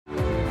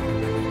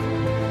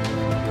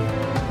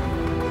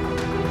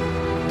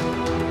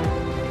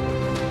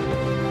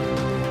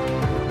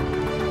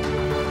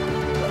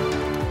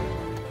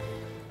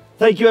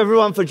Thank you,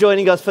 everyone, for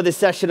joining us for this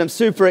session. I'm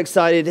super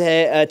excited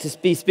here to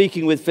be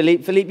speaking with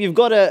Philippe. Philippe, you've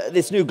got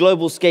this new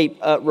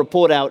Globalscape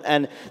report out,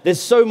 and there's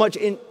so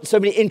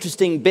many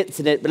interesting bits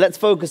in it. But let's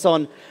focus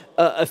on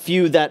a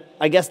few that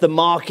I guess the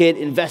market,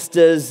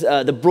 investors,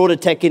 the broader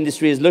tech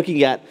industry is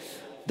looking at.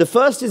 The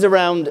first is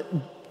around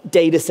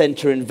data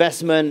center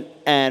investment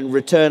and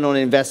return on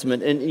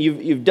investment. And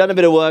you've done a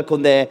bit of work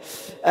on there.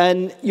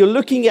 And you're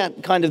looking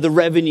at kind of the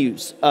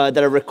revenues that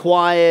are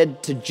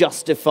required to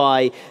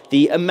justify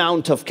the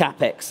amount of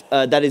CapEx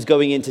that is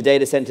going into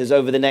data centers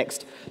over the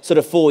next sort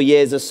of 4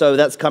 years or so.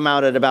 That's come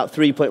out at about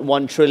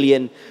 $3.1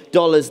 trillion.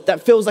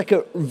 That feels like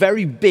a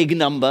very big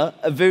number,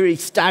 a very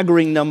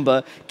staggering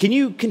number. Can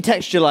you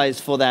contextualize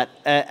for that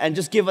and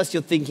just give us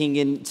your thinking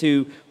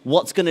into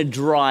what's going to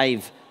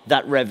drive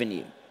that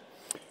revenue?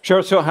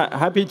 Sure, so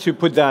happy to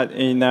put that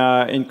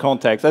in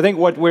context. I think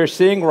what we're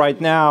seeing right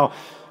now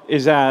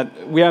is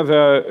that we have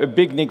a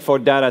big need for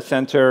data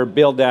center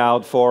build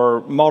out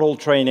for model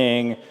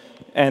training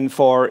and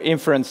for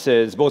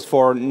inferences, both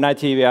for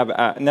native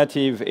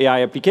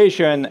AI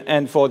application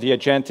and for the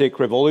agentic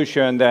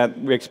revolution that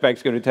we expect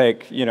is going to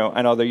take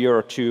another year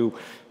or two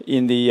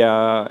in the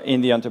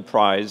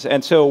enterprise.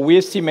 And so we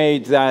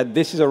estimate that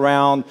this is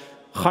around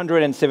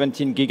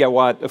 117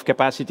 gigawatt of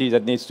capacity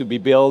that needs to be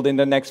built in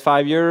the next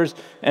 5 years,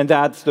 and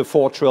that's the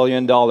 $4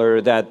 trillion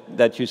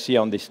that you see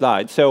on this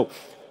slide. So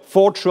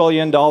 $4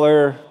 trillion,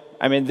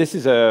 I mean, this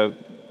is a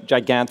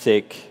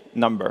gigantic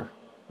number,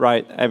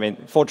 right? I mean,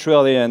 4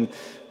 trillion,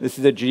 this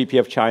is the GDP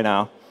of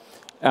China.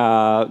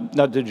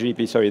 Not the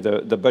GDP, sorry,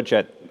 the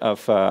budget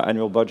of,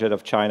 annual budget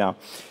of China.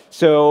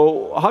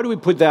 So how do we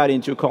put that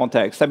into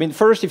context? I mean,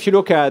 first, if you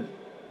look at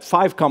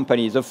 5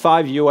 companies, the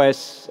 5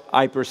 US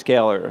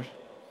hyperscalers,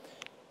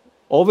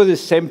 over the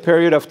same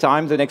period of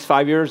time, the next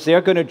 5 years,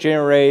 they're going to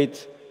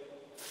generate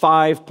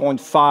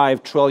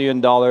 $5.5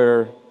 trillion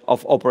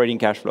of operating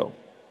cash flow.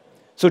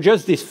 So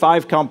just these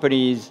 5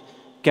 companies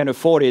can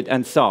afford it,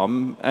 and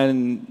some,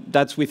 and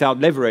that's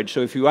without leverage.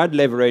 So if you add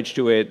leverage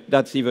to it,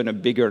 that's even a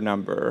bigger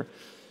number.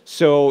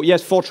 So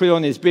yes, 4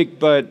 trillion is big,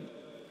 but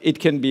it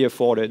can be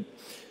afforded.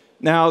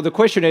 Now, the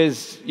question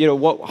is,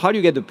 how do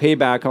you get the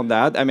payback on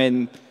that? I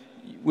mean,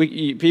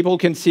 people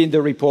can see in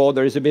the report,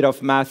 there is a bit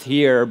of math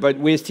here, but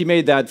we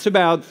estimate that it's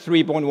about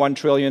 $3.1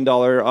 trillion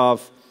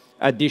of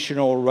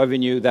additional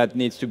revenue that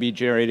needs to be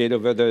generated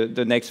over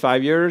the next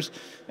 5 years.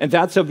 And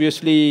that's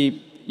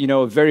obviously,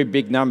 a very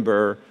big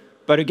number.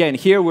 But again,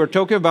 here we're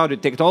talking about a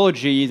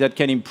technology that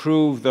can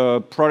improve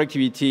the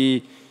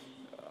productivity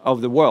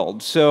of the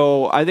world.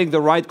 So I think the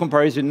right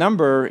comparison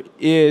number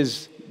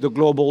is the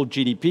global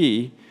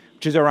GDP,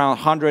 which is around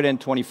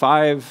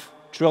 $125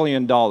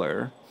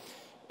 trillion.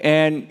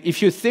 And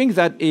if you think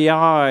that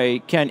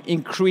AI can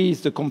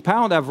increase the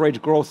compound average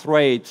growth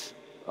rate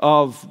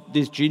of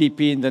this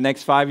GDP in the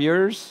next 5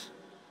 years,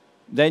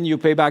 then you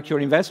pay back your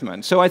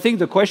investment. So I think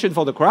the question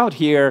for the crowd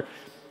here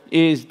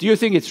is, do you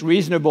think it's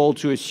reasonable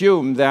to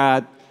assume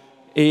that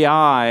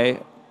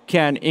AI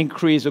can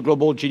increase the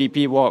global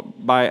GDP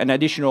by an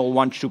additional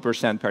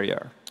 1–2% per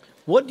year?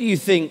 What do you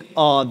think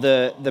are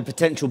the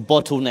potential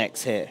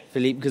bottlenecks here,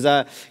 Philippe? Because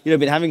I've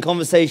been having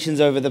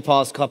conversations over the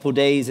past couple of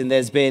days, and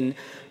there's been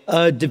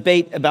a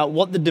debate about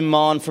what the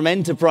demand from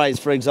enterprise,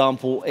 for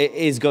example,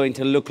 is going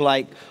to look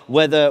like,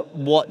 whether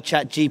what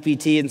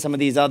ChatGPT and some of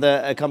these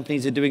other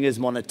companies are doing is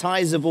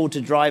monetizable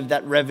to drive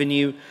that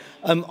revenue.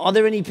 Are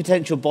there any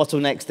potential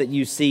bottlenecks that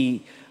you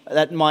see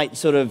that might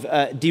sort of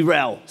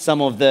derail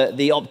some of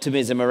the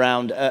optimism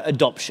around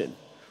adoption?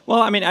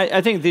 Well, I mean,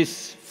 I think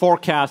this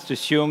forecast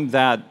assumes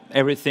that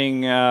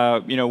everything,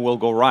 will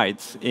go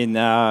right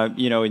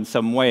in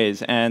some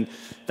ways, and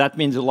that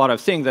means a lot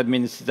of things. That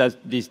means that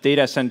this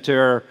data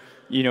center,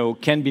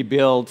 can be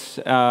built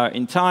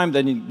in time.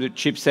 Then the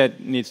chipset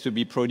needs to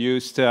be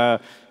produced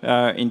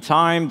in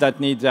time. That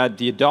means that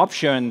the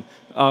adoption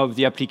of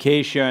the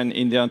application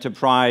in the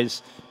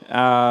enterprise,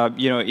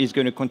 is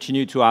going to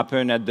continue to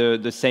happen at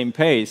the same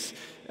pace.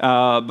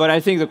 But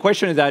I think the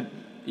question is that,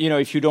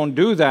 if you don't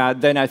do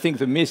that, then I think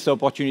the missed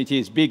opportunity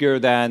is bigger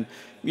than,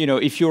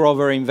 if you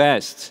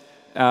overinvest.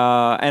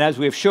 And as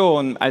we've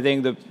shown, I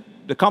think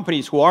the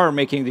companies who are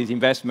making these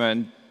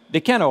investments, they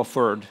can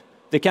afford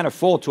to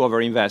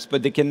overinvest,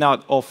 but they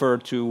cannot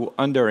afford to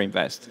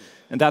underinvest.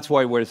 And that's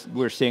why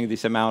we're seeing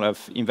this amount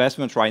of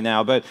investment right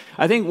now. But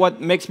I think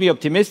what makes me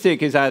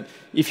optimistic is that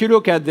if you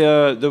look at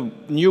the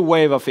new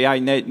wave of AI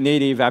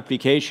native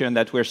application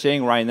that we're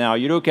seeing right now,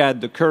 you look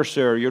at the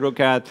Cursor, you look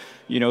at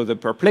the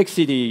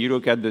Perplexity, you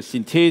look at the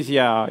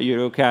Synthesia, you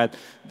look at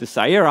the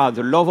Sierra,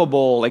 the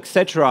Lovable,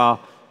 etc.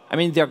 I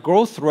mean, their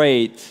growth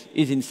rate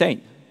is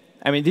insane.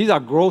 I mean, these are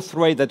growth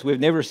rates that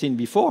we've never seen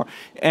before.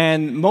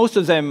 And most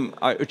of them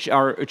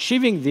are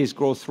achieving this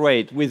growth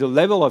rate with a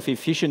level of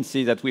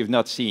efficiency that we've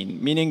not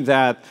seen, meaning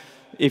that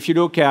if you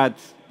look at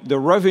the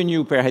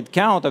revenue per head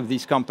count of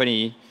this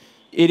company,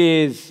 it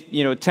is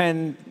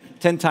 10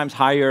 times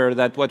higher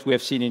than what we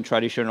have seen in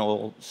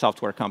traditional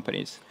software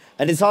companies.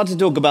 And it's hard to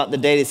talk about the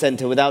data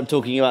center without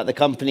talking about the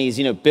companies,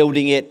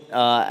 building it,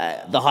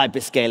 the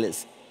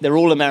hyperscalers. They're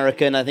all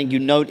American. I think you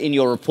note in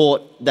your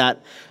report that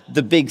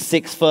the big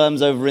 6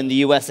 firms over in the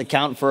US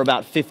account for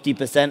about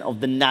 50%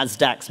 of the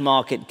NASDAQ's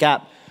market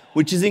cap,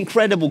 which is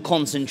incredible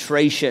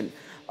concentration.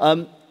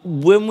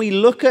 When we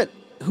look at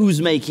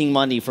who's making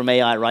money from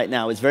AI right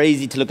now, it's very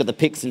easy to look at the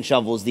picks and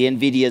shovels, the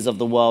NVIDIAs of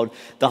the world,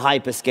 the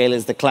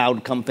hyperscalers, the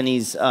cloud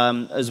companies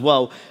as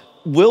well.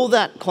 Will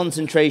that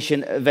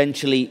concentration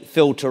eventually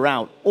filter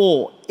out?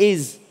 Or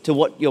is, to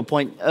what your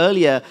point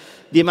earlier,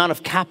 the amount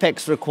of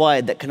CapEx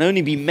required that can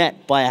only be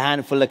met by a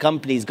handful of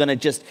companies going to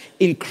just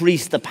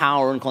increase the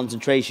power and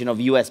concentration of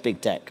US big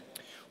tech?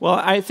 Well,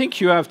 I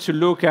think you have to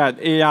look at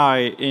AI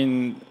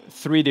in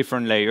 3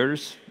 different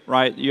layers.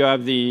 Right? You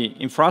have the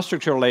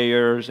infrastructure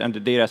layers and the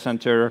data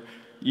center,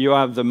 you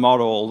have the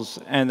models,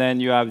 and then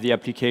you have the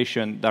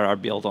application that are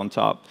built on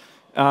top.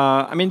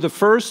 I mean, the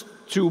first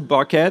 2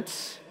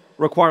 buckets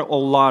require a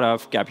lot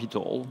of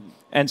capital.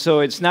 And so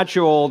it's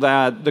natural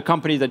that the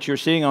companies that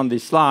you're seeing on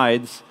these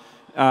slides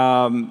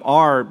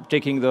are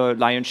taking the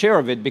lion's share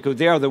of it because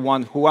they are the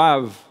ones who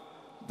have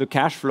the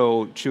cash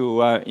flow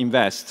to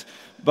invest.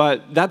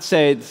 But that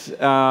said,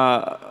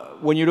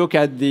 when you look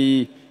at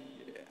the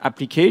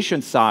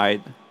application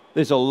side,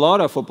 there's a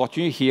lot of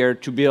opportunity here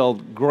to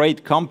build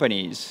great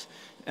companies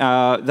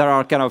that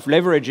are kind of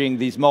leveraging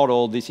this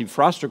model, this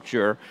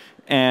infrastructure,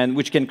 and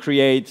which can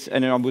create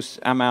an enormous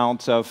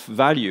amount of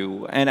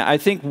value. And I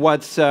think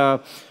what's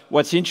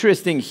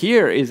interesting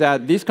here is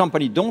that these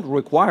companies don't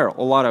require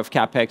a lot of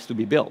CapEx to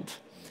be built.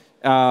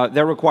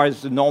 That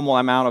requires the normal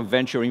amount of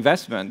venture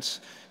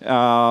investments.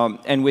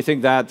 And we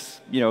think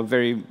that's,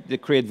 they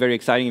create very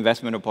exciting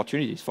investment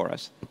opportunities for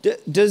us.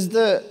 Does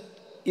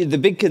the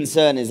big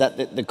concern is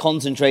that the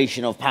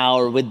concentration of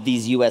power with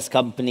these US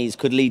companies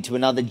could lead to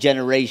another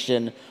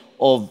generation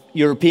of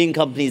European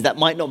companies that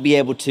might not be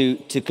able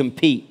to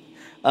compete.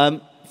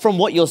 From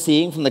what you're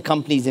seeing from the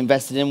companies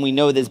invested in, we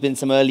know there's been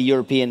some early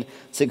European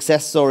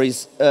success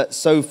stories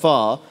so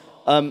far.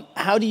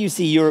 How do you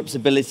see Europe's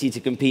ability to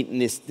compete in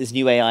this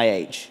new AI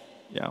age?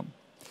 Yeah.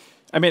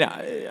 I mean,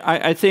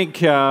 I think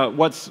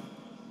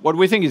what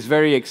we think is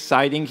very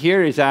exciting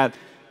here is that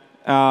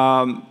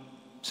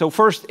so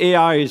first,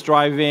 AI is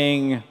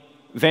driving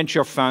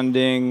venture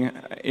funding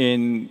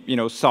in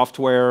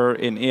software,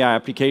 in AI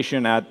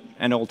application at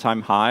an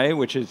all-time high,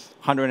 which is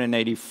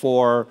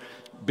 $184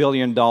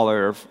 billion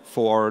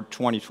for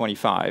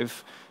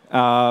 2025,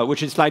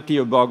 which is slightly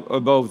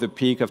above the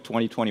peak of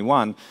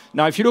 2021.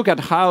 Now, if you look at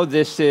how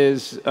this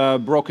is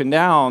broken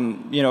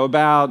down,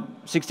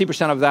 about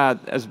 60% of that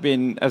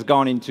has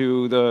gone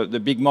into the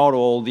big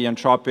model, the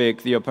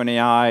Anthropic, the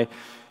OpenAI.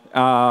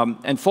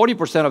 And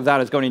 40% of that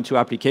has gone into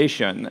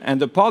application.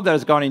 And the part that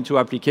has gone into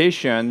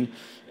application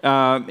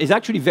is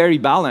actually very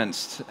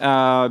balanced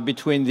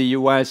between the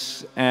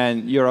US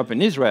and Europe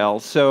and Israel.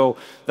 So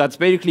that's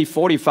basically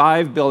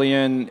 45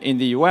 billion in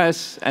the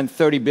US and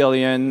 30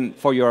 billion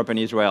for Europe and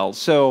Israel.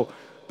 So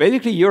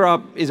basically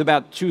Europe is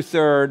about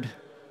 2/3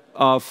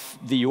 of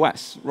the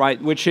US,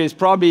 right? Which is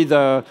probably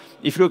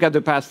if you look at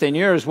the past 10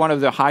 years, one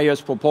of the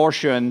highest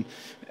proportion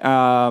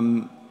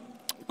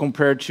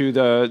compared to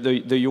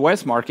the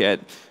US market.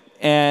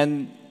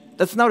 And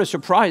that's not a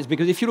surprise,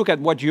 because if you look at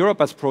what Europe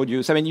has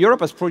produced, I mean,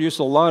 Europe has produced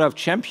a lot of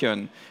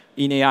champion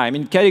in AI. I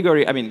mean,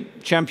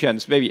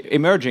 champions, maybe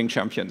emerging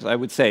champions, I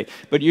would say.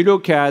 But you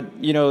look at,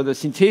 the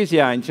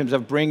Synthesia in terms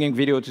of bringing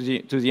video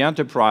to the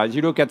enterprise.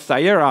 You look at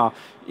Sierra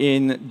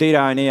in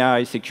data and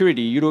AI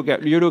security. You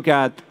look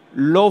at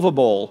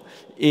Lovable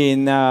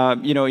in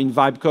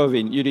Vibe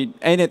Coding. You did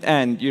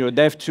end-to-end,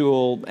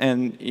 DevTool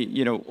and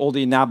all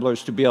the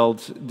enablers to build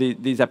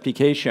these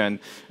applications.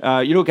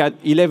 You look at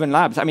 11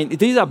 Labs. I mean,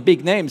 these are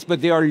big names,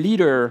 but they are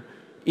leader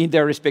in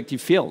their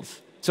respective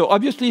fields. So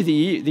obviously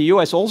the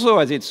US also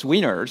has its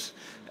winners.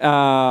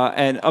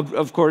 And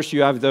of course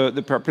you have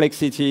the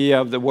Perplexity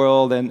of the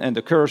world and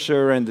the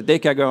Cursor and the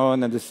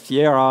Decagon and the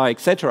Sierra,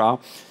 etc.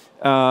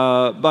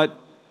 But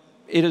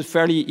it is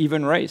fairly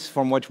even race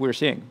from what we're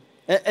seeing.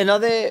 And are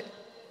there,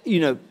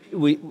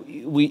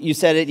 you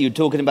said it, you were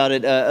talking about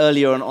it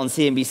earlier on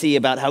CNBC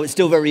about how it's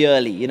still very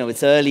early.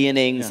 It's early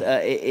innings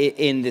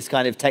in this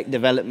kind of tech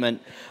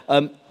development.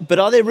 But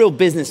are there real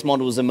business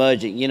models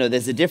emerging?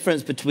 There's a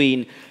difference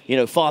between,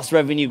 fast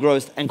revenue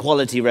growth and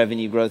quality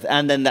revenue growth,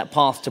 and then that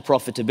path to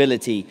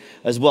profitability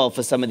as well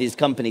for some of these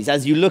companies.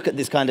 As you look at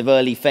this kind of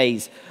early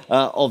phase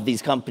of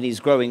these companies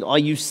growing, are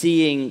you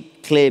seeing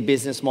clear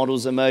business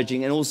models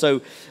emerging and also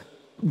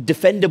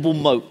defendable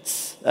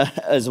moats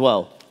as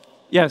well?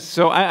 Yes,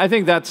 so I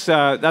think there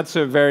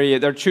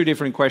are 2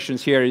 different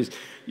questions here.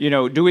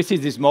 Do we see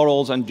these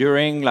models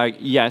enduring?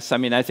 Yes, I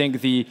mean, I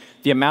think the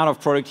amount of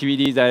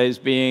productivity that is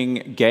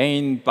being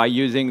gained by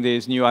using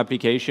these new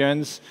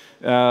applications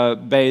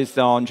based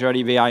on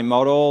generative AI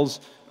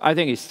models, I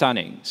think is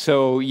stunning.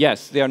 So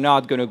yes, they are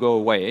not going to go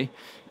away.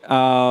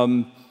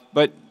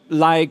 But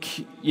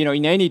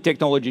in any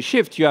technology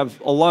shift, you have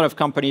a lot of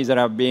companies that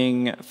are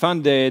being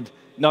funded.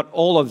 Not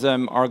all of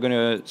them are going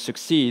to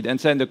succeed. And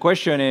then the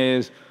question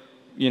is,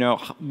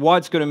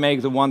 what's going to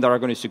make the ones that are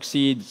going to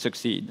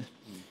succeed?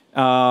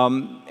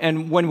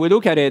 And when we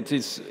look at it,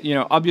 it's,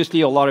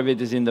 obviously a lot of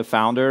it is in the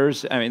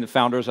founders. I mean, the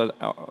founders are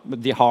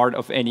the heart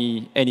of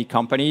any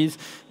companies,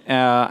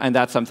 and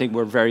that's something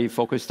we're very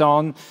focused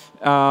on.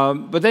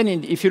 But then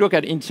if you look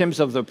at in terms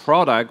of the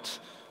product,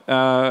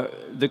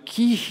 the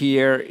key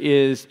here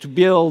is to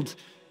build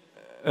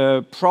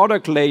a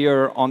product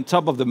layer on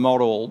top of the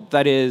model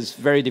that is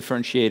very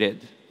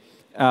differentiated.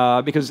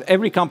 Because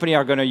every company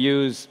are going to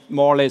use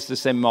more or less the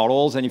same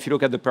models, and if you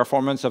look at the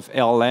performance of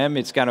LLM,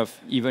 it's kind of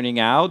evening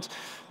out.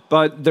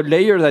 But the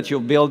layer that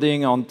you're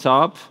building on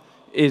top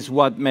is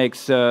what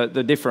makes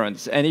the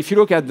difference. And if you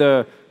look at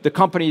the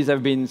companies that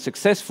have been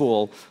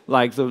successful,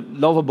 like the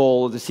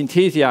Lovable, the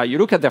Synthesia, you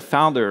look at their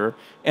founder,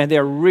 and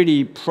they're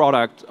really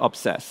product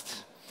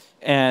obsessed.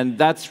 And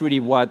that's really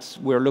what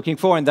we're looking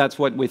for, and that's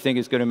what we think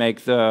is going to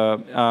make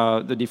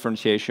the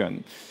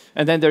differentiation.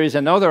 And then there is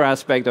another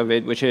aspect of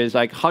it, which is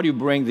like, how do you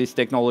bring these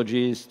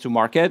technologies to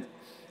market?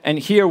 And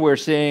here we're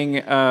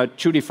seeing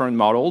two different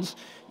models.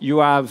 You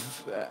have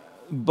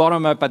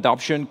bottom-up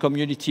adoption,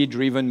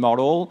 community-driven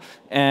model.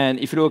 And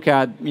if you look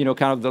at,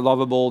 kind of the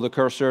Lovable, the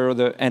Cursor,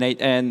 the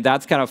N8N,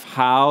 that's kind of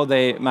how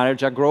they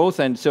manage their growth.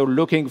 And so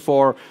looking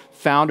for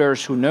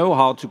founders who know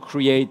how to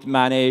create,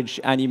 manage,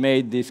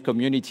 animate this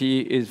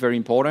community is very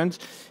important.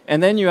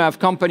 And then you have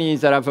companies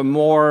that have a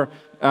more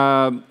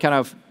kind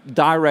of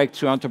direct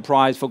to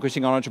enterprise,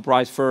 focusing on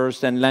enterprise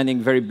first and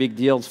landing very big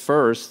deals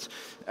first.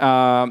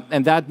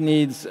 And that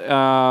needs,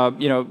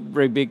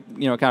 very big,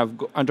 kind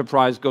of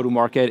enterprise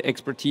go-to-market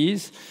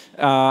expertise.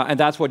 And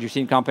that's what you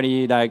see in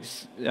companies like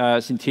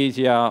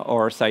Synthesia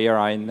or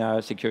Cyera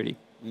in security.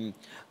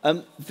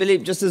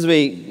 Philippe, just as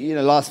we,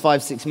 last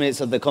 5-6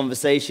 minutes of the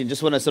conversation,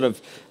 just want to sort of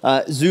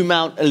zoom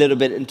out a little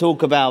bit and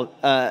talk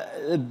about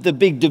the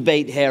big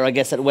debate here, I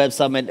guess, at Web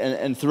Summit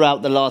and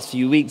throughout the last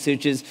few weeks,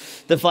 which is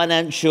the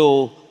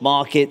financial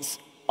markets.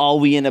 Are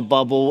we in a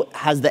bubble?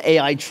 Has the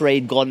AI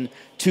trade gone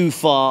too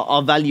far?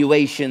 Are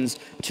valuations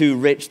too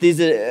rich? There's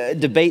a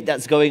debate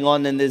that's going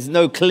on, and there's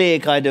no clear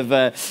kind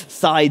of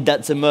side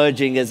that's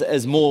emerging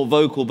as more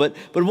vocal. But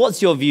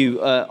what's your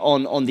view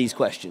on these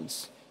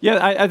questions? Yeah,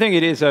 I think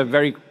it is a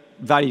very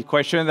valid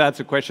question.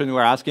 That's a question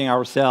we're asking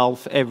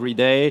ourselves every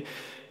day.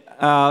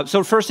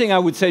 So first thing I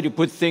would say, to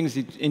put things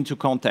into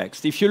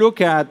context. If you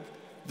look at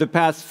the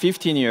past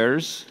 15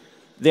 years,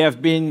 there have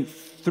been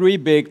 3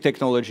 big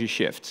technology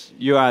shifts.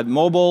 You had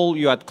mobile,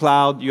 you had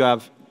cloud, you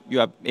have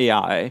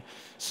AI.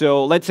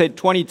 So let's say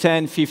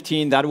 2010,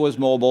 15, that was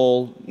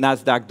mobile,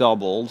 NASDAQ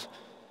doubled.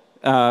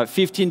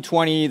 15,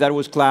 20, that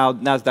was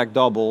cloud, NASDAQ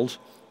doubled.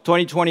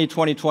 2020,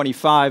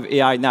 2025,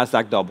 AI,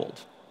 NASDAQ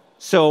doubled.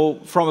 So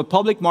from a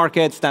public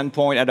market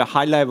standpoint, at a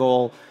high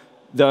level,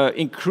 the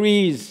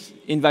increase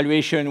in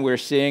valuation we're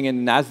seeing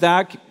in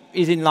NASDAQ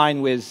is in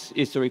line with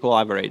historical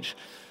average.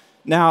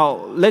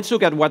 Now, let's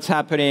look at what's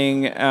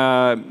happening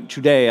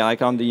today,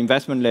 like on the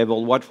investment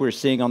level, what we're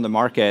seeing on the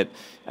market.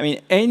 I mean,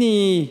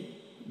 any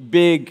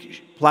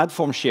big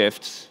platform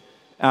shifts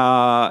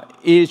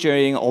is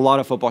generating a lot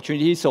of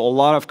opportunities, so a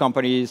lot of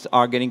companies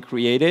are getting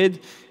created.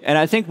 And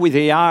I think with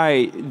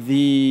AI,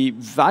 the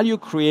value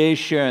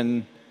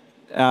creation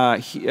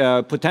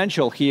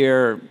potential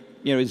here,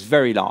 is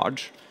very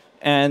large,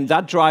 and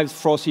that drives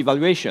frothy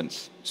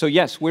valuations. So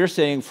yes, we're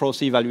seeing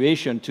frothy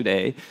valuation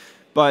today,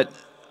 but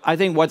I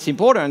think what's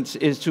important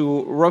is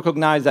to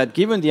recognize that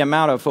given the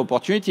amount of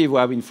opportunity we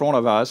have in front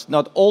of us,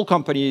 not all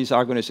companies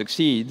are going to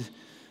succeed,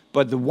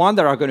 but the ones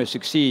that are going to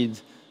succeed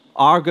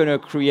are going to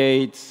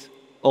create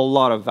a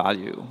lot of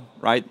value,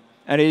 right?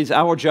 And it is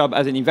our job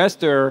as an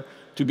investor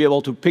to be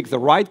able to pick the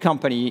right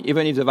company,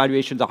 even if the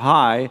valuations are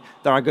high,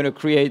 that are going to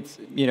create,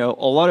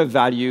 a lot of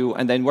value,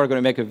 and then we're going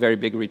to make a very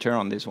big return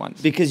on these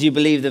ones. Because you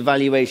believe the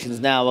valuations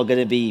now are going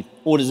to be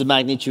orders of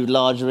magnitude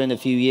larger in a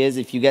few years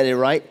if you get it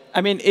right?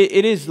 I mean,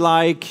 it is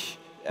like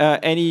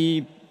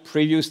any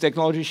previous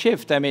technology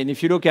shift. I mean,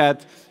 if you look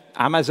at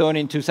Amazon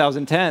in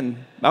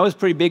 2010, that was a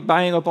pretty big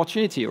buying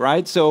opportunity,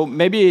 right? So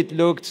maybe it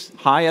looked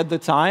high at the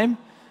time,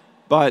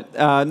 but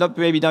not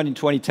maybe not in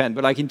 2010,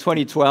 but like in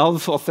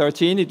 2012 or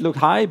 13, it looked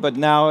high, but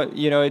now,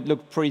 it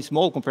looked pretty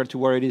small compared to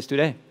where it is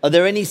today. Are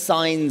there any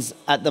signs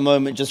at the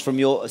moment, just from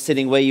your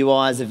sitting where you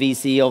are as a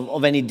VC,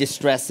 of any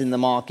distress in the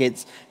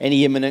markets,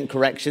 any imminent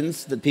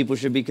corrections that people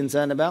should be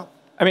concerned about?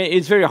 I mean,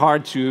 it's very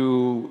hard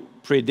to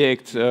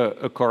predict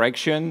a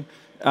correction.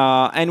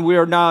 And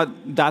we're not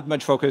that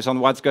much focused on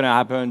what's going to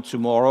happen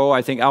tomorrow.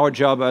 I think our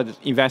job as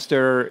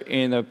investor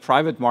in a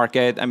private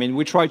market, I mean,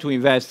 we try to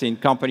invest in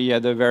company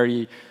at a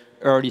very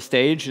early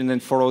stage and then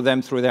follow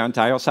them through their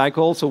entire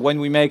cycle. So when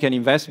we make an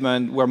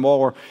investment, we're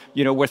more,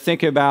 we're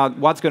thinking about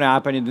what's going to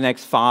happen in the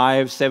next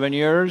 5-7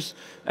 years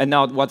and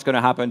not what's going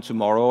to happen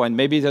tomorrow. And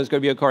maybe there's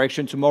going to be a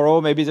correction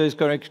tomorrow. Maybe there's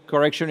a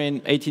correction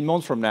in 18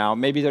 months from now.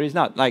 Maybe there is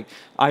not. Like,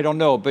 I don't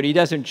know. But it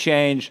doesn't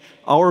change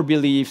our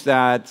belief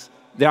that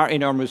there are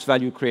enormous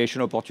value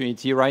creation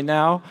opportunity right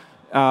now.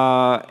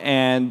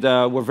 And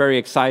we're very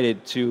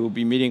excited to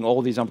be meeting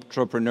all these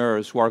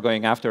entrepreneurs who are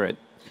going after it.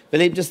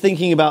 Philippe, just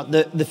thinking about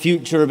the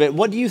future a bit,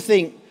 what do you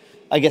think,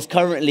 I guess,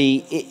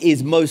 currently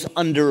is most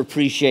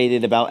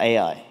underappreciated about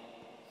AI?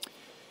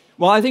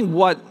 Well, I think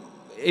what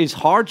is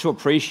hard to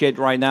appreciate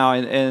right now,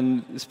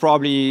 and it's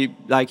probably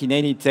like in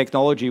any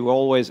technology, we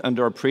always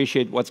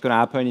underappreciate what's going to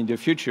happen in the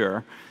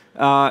future,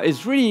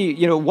 is really,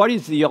 what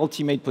is the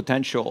ultimate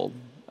potential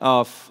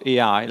of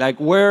AI? Like,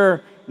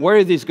 where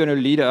is this going to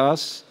lead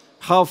us?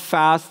 How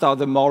fast are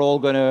the model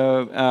going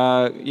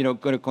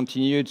to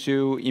continue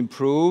to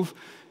improve?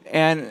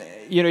 And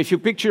if you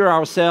picture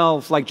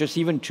ourselves like just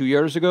even 2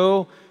 years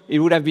ago, it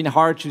would have been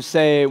hard to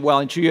say, well,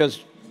 in 2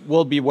 years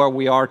we'll be where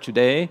we are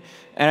today.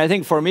 And I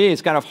think for me,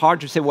 it's kind of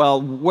hard to say,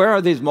 well, where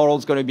are these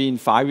models going to be in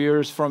 5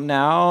 years from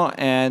now?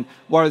 And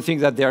what are the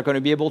things that they're going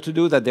to be able to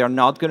do that they're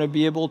not going to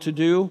be able to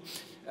do?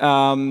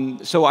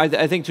 So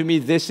I think to me,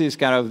 this is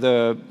kind of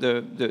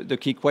the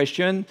key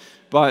question.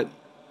 But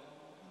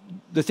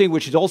the thing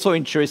which is also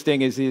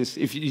interesting is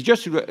if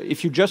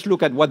you just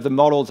look at what the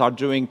models are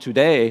doing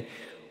today,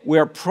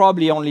 we're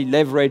probably only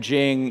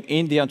leveraging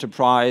in the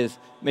enterprise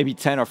maybe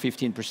 10 or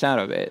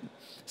 15% of it.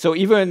 So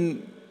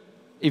even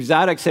if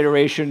that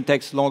acceleration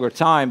takes longer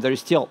time, there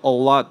is still a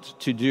lot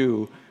to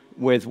do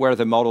with where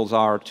the models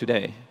are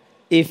today.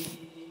 If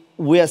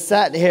we're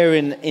sat here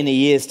in a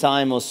year's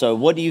time or so,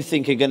 what do you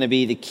think are going to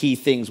be the key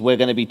things we're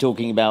going to be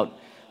talking about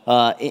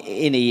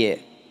in a year?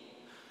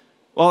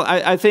 Well,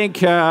 I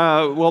think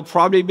we'll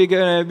probably be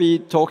going to be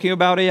talking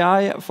about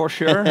AI for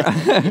sure.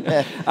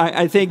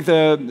 I think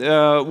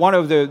one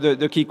of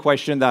the key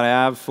questions that I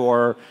have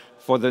for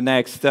the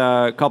next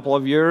couple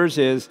of years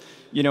is,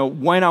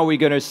 when are we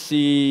going to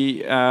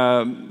see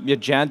the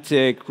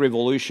agentic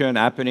revolution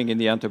happening in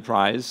the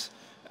enterprise?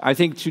 I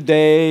think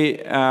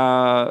today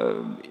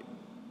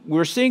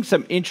we're seeing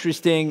some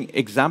interesting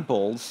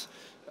examples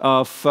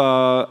of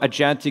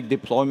agentic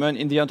deployment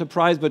in the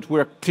enterprise, but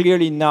we're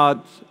clearly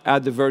not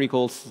at the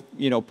vertical,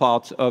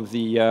 part of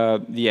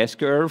the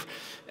S-curve.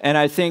 And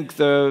I think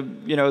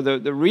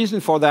the reason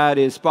for that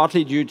is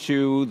partly due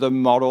to the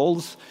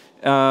models,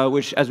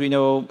 which, as we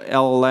know,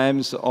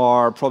 LLMs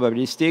are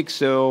probabilistic.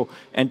 So,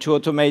 and to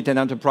automate an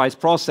enterprise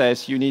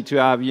process, you need to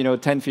have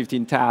 10,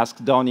 15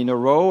 tasks done in a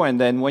row. And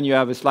then when you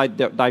have a slight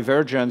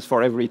divergence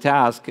for every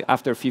task,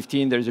 after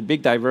 15, there's a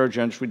big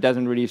divergence, which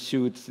doesn't really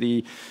suit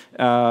the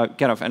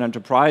kind of an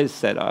enterprise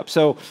setup.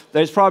 So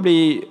there's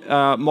probably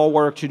more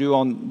work to do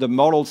on the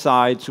model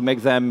side to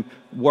make them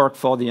work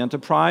for the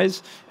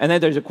enterprise. And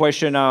then there's a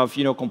question of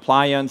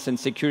compliance and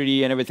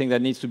security and everything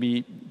that needs to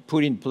be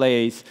put in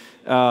place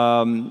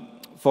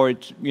for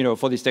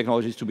these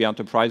technologies to be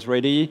enterprise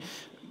ready.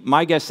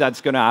 My guess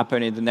that's going to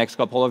happen in the next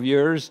couple of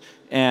years,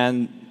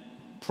 and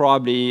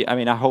probably,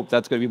 I hope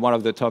that's going to be one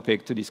of the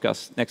topics to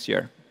discuss next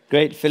year.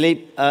 Great,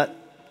 Philippe.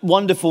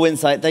 Wonderful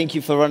insight. Thank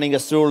you for running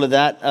us through all of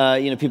that.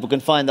 People can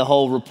find the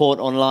whole report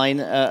online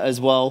as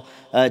well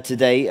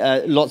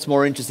today. Lots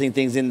more interesting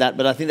things in that,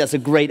 but I think that's a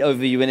great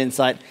overview and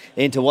insight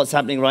into what's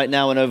happening right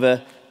now and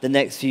over the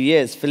next few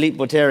years. Philippe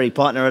Botteri,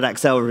 partner at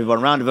Accel,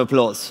 everyone. Round of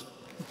applause.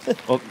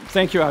 Well,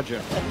 thank you,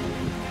 Arjun.